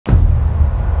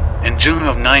In June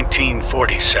of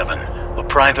 1947, a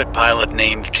private pilot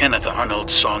named Kenneth Arnold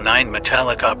saw 9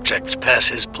 metallic objects pass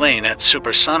his plane at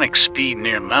supersonic speed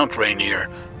near Mount Rainier,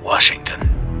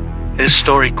 Washington. His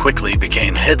story quickly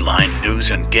became headline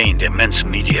news and gained immense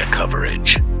media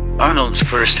coverage. Arnold's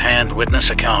first-hand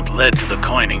witness account led to the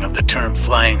coining of the term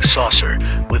flying saucer.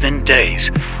 Within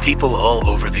days, people all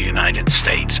over the United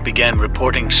States began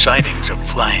reporting sightings of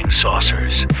flying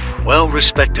saucers.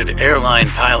 Well-respected airline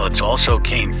pilots also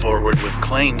came forward with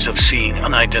claims of seeing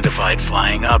unidentified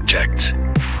flying objects.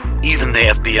 Even the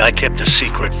FBI kept a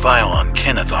secret file on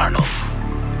Kenneth Arnold.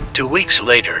 2 weeks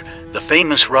later, the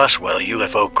famous Roswell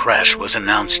UFO crash was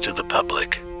announced to the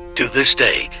public. To this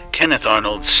day, Kenneth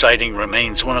Arnold's sighting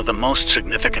remains one of the most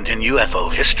significant in UFO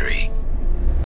history.